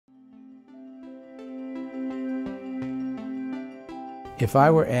If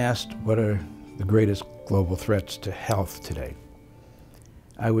I were asked what are the greatest global threats to health today,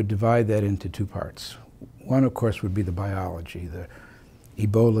 I would divide that into two parts. One, of course, would be the biology, the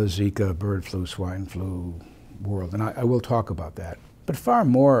Ebola, Zika, bird flu, swine flu world, and I will talk about that. But far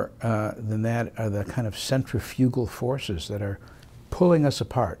more than that are the kind of centrifugal forces that are pulling us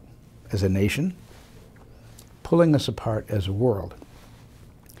apart as a nation, pulling us apart as a world.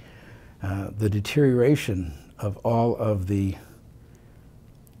 The deterioration of all of the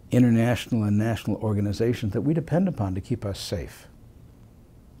international and national organizations that we depend upon to keep us safe.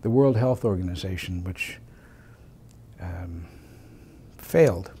 The World Health Organization, which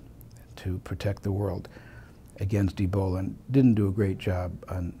failed to protect the world against Ebola and didn't do a great job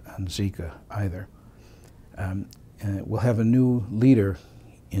on Zika either. And we'll have a new leader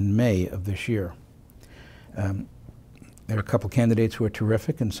in May of this year. There are a couple candidates who are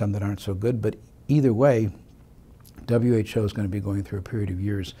terrific and some that aren't so good, but either way, WHO is going to be going through a period of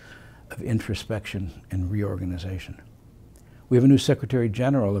years of introspection and reorganization. We have a new Secretary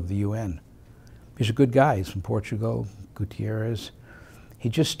General of the UN. He's a good guy. He's from Portugal, Gutierrez. He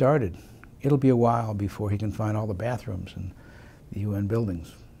just started. It'll be a while before he can find all the bathrooms in the UN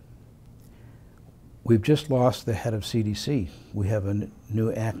buildings. We've just lost the head of CDC. We have a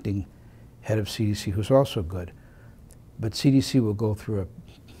new acting head of CDC who's also good. But CDC will go through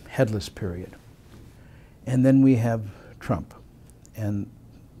a headless period. And then we have Trump. And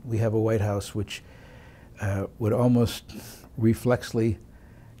we have a White House which would almost reflexly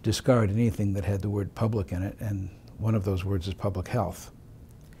discard anything that had the word public in it, and one of those words is public health.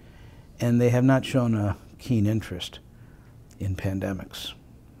 And they have not shown a keen interest in pandemics.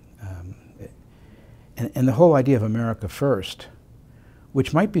 And the whole idea of America first,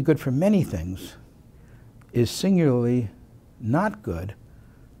 which might be good for many things, is singularly not good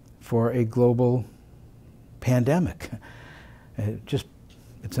for a global pandemic.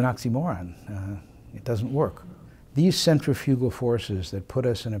 It's an oxymoron. It doesn't work. These centrifugal forces that put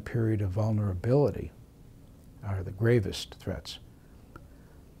us in a period of vulnerability are the gravest threats.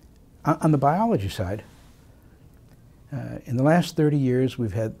 On the biology side, in the last 30 years,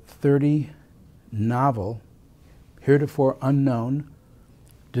 we've had 30 novel, heretofore unknown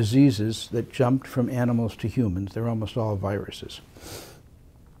diseases that jumped from animals to humans. They're almost all viruses.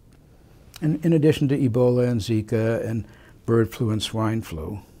 And in addition to Ebola and Zika and bird flu and swine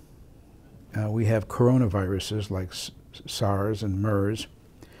flu, we have coronaviruses like SARS and MERS.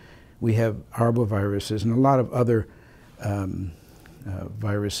 We have arboviruses and a lot of other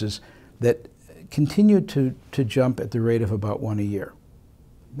viruses that continue to jump at the rate of about one a year.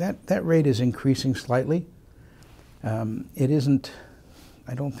 That rate is increasing slightly. It isn't,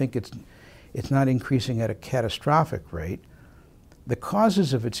 I don't think it's not increasing at a catastrophic rate. The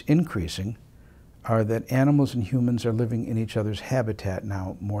causes of its increasing are that animals and humans are living in each other's habitat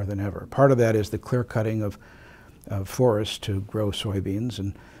now more than ever. Part of that is the clear cutting of forests to grow soybeans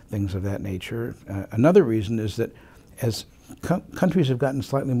and things of that nature. Another reason is that as countries have gotten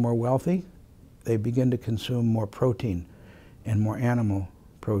slightly more wealthy, they begin to consume more protein and more animal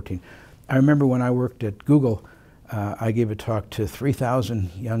protein. I remember when I worked at Google, I gave a talk to 3,000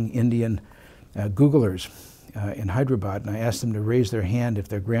 young Indian Googlers in Hyderabad, and I asked them to raise their hand if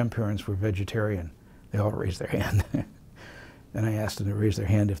their grandparents were vegetarian. They all raised their hand. Then I asked them to raise their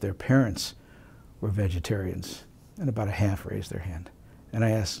hand if their parents were vegetarians, and about a half raised their hand. And I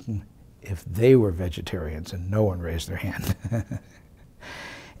asked them if they were vegetarians, and no one raised their hand.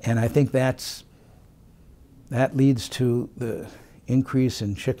 And I think that leads to the increase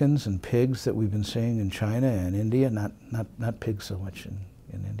in chickens and pigs that we've been seeing in China and India, not pigs so much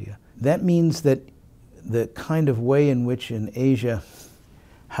in India. That means that the kind of way in which in Asia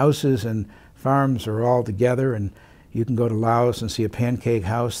houses and farms are all together, and you can go to Laos and see a pancake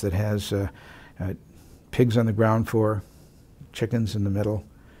house that has pigs on the ground floor, chickens in the middle,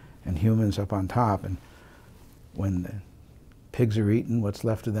 and humans up on top. And when the pigs are eaten, what's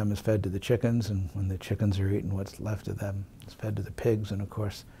left of them is fed to the chickens, and when the chickens are eaten, what's left of them is fed to the pigs, and of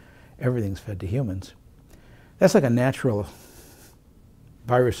course everything's fed to humans. That's like a natural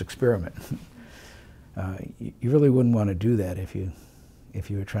virus experiment. You really wouldn't want to do that if you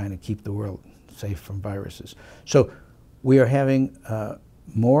were trying to keep the world safe from viruses. So we are having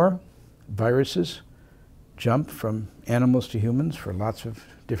more viruses jump from animals to humans for lots of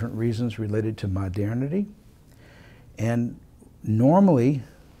different reasons related to modernity. And normally,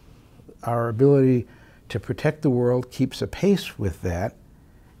 our ability to protect the world keeps a pace with that,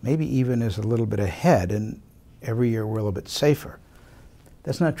 maybe even is a little bit ahead, and every year we're a little bit safer.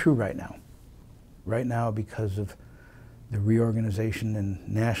 That's not true right now. Right now, because of the reorganization and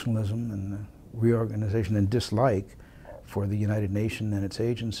nationalism and the reorganization and dislike for the United Nations and its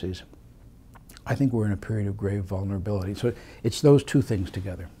agencies, I think we're in a period of grave vulnerability. So it's those two things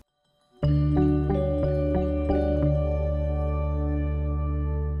together.